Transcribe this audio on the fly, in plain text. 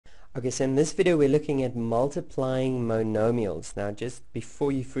Okay, so in this video we're looking at multiplying monomials. Now just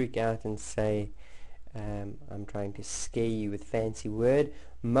before you freak out and say I'm trying to scare you with fancy word,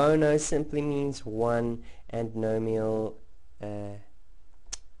 mono simply means one and nomial,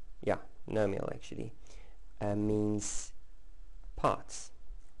 nomial actually means parts,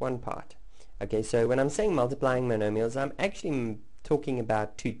 one part. Okay, so when I'm saying multiplying monomials, I'm actually talking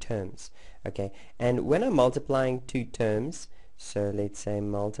about two terms. Okay, and when I'm multiplying two terms, so let's say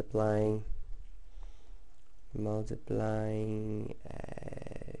multiplying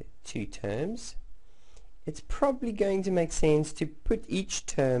two terms, it's probably going to make sense to put each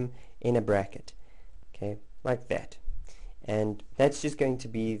term in a bracket, okay, like that. And that's just going to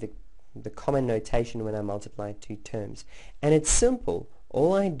be the common notation when I multiply two terms. And it's simple.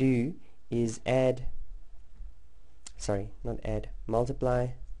 All I do is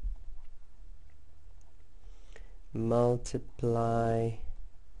multiply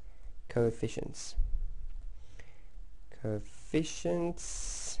coefficients. I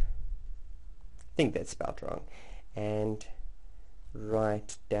think that's spelled wrong. And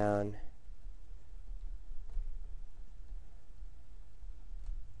write down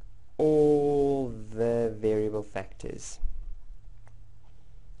all the variable factors.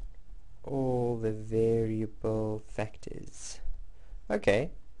 Okay,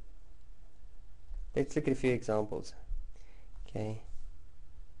 let's look at a few examples. Okay,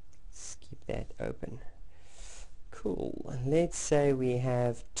 let's keep that open. Cool. Let's say we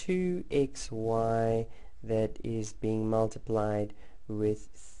have 2xy that is being multiplied with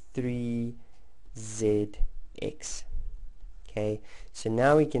 3zx. Okay, so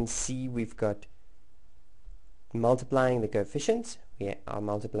now we can see we've got multiplying the coefficients. We are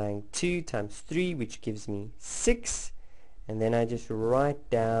multiplying 2 times 3, which gives me 6, and then I just write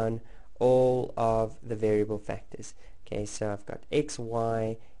down all of the variable factors. Okay, so I've got x,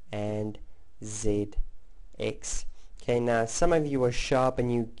 y, and z, x. Okay, now some of you are sharp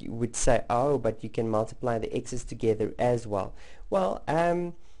and you would say, oh, but you can multiply the x's together as well. Well,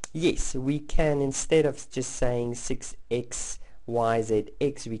 yes, we can. Instead of just saying 6x, y, z,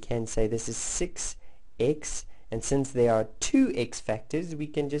 x, we can say this is 6x, and since there are two x factors, we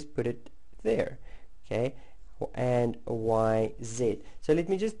can just put it there, okay, and y, z. So let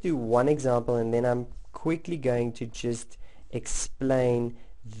me just do one example, and then I'm quickly going to just explain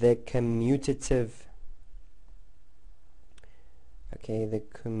the commutative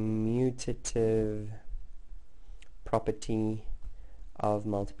property of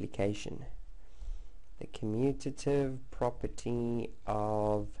multiplication. The commutative property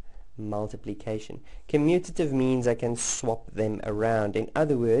of multiplication. Commutative means I can swap them around. In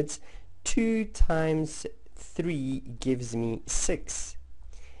other words, 2 times 3 gives me 6,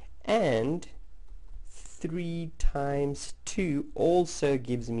 and 3 times 2 also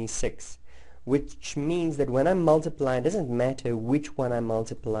gives me 6, which means that when I multiply, it doesn't matter which one I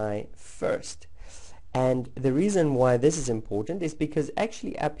multiply first. And the reason why this is important is because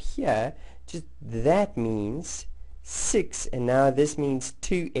actually up here, just that means 6, and now this means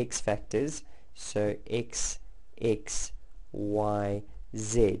 2x factors, so x, y,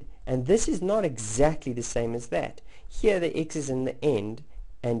 z. And this is not exactly the same as that. Here the x is in the end,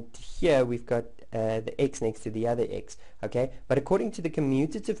 and here we've got the x next to the other x, okay? But according to the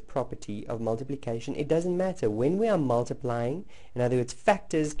commutative property of multiplication, it doesn't matter. When we are multiplying, in other words,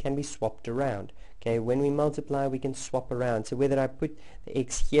 factors can be swapped around, okay? When we multiply, we can swap around. So whether I put the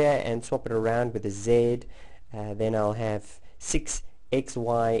x here and swap it around with a z, then I'll have 6xy,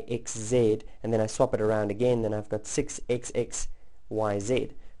 xz, and then I swap it around again, then I've got 6xx,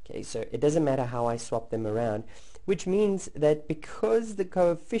 yz. Okay, so it doesn't matter how I swap them around, which means that because the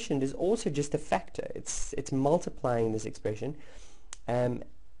coefficient is also just a factor, it's multiplying this expression,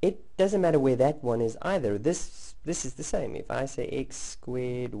 it doesn't matter where that one is either. This is the same. If I say x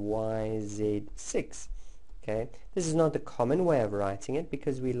squared yz 6, okay, this is not the common way of writing it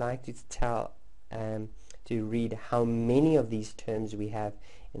because we like to tell to read how many of these terms we have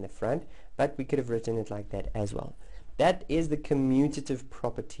in the front, but we could have written it like that as well. That is the commutative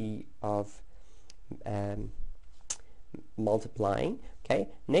property of multiplying. Okay,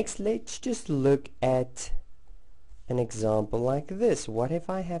 next let's just look at an example like this. What if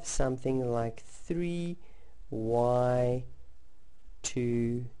I have something like 3y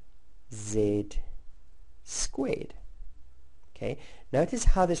 2z squared? Okay, notice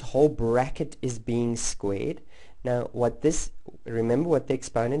how this whole bracket is being squared. Now remember what the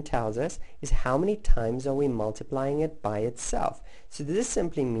exponent tells us is how many times are we multiplying it by itself. So this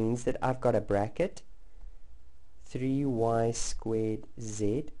simply means that I've got a bracket 3y squared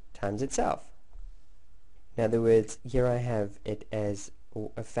z times itself. In other words, here I have it as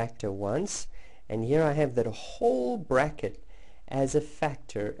a factor once, and here I have that whole bracket as a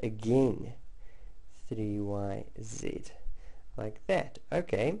factor again, 3yz, like that.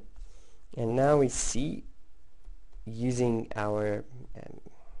 Okay, and now we see, using our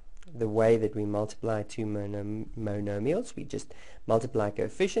the way that we multiply two monomials, we just multiply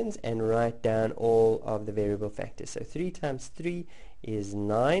coefficients and write down all of the variable factors. So 3 times 3 is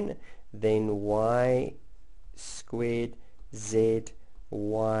 9, then y squared z,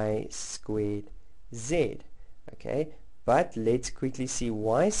 y squared z. Okay, but let's quickly see,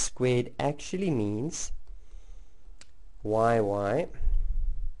 y squared actually means yy,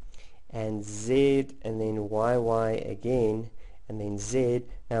 and z, and then yy again, and then z.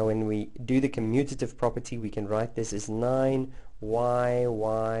 Now when we do the commutative property, we can write this as 9 y,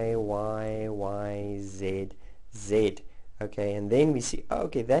 y, y, y, z, z. Okay, and then we see, oh,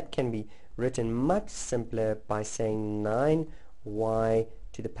 okay, that can be written much simpler by saying 9y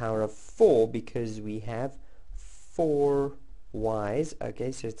to the power of 4, because we have 4 y's.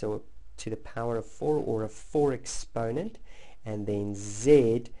 Okay, so it's to the power of 4, or a 4 exponent, and then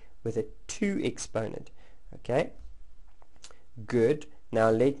z with a 2 exponent. Okay, good. Now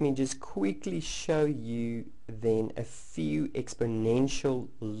let me just quickly show you then a few exponential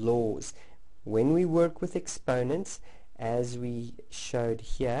laws. When we work with exponents, as we showed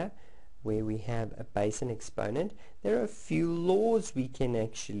here, where we have a base and exponent, there are a few laws we can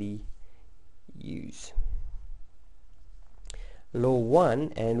actually use. Law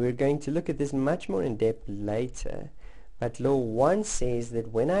 1, and we're going to look at this much more in depth later, but law 1 says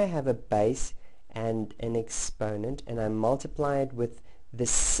that when I have a base and an exponent and I multiply it with the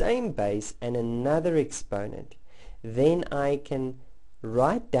same base and another exponent, then I can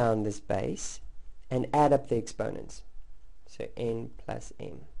write down this base and add up the exponents. So n plus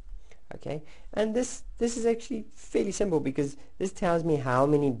m. Okay, and this is actually fairly simple, because this tells me how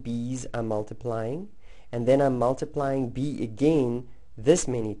many b's I'm multiplying, and then I'm multiplying b again this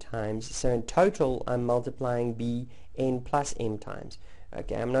many times, so in total I'm multiplying b n plus m times.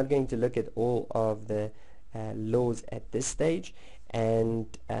 Okay, I'm not going to look at all of the laws at this stage, and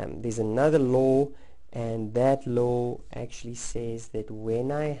there's another law, and that law actually says that when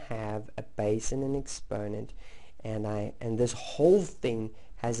I have a base and an exponent, and this whole thing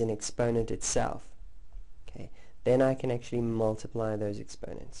has an exponent itself, okay, then I can actually multiply those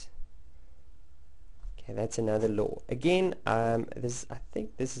exponents. Okay, that's another law. Again, I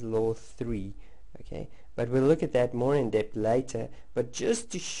think this is law 3. Okay, but we'll look at that more in depth later. But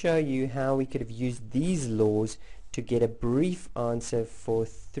just to show you how we could have used these laws to get a brief answer for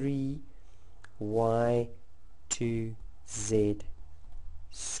 3y to z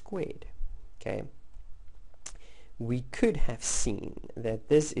squared. Okay, we could have seen that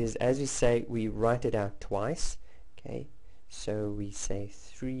this is, as we say, we write it out twice. Okay, so we say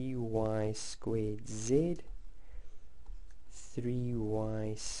 3y squared z,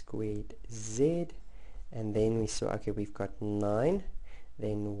 3y squared z, and then we saw, okay, we've got 9,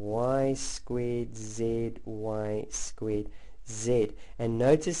 then y squared z, y squared z. And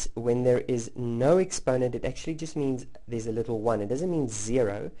notice when there is no exponent, it actually just means there's a little 1. It doesn't mean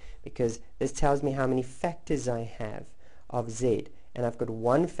 0, because this tells me how many factors I have of z, and I've got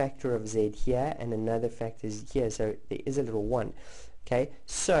one factor of z here and another factor here, so there is a little 1. Okay,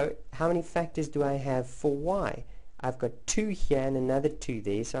 so how many factors do I have for y? I've got 2 here and another 2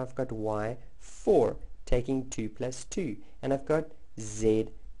 there, so I've got y 4, taking 2 plus 2, and I've got z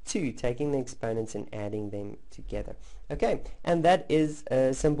 2, taking the exponents and adding them together. Okay, and that is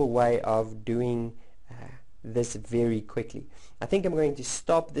a simple way of doing this very quickly. I think I'm going to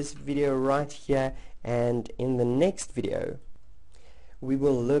stop this video right here, and in the next video we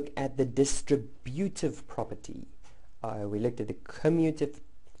will look at the distributive property. We looked at the commutative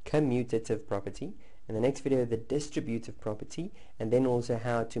property. In the next video, the distributive property, and then also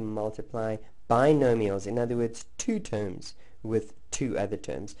how to multiply binomials, in other words, two terms with two other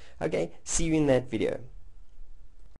terms. Okay, see you in that video.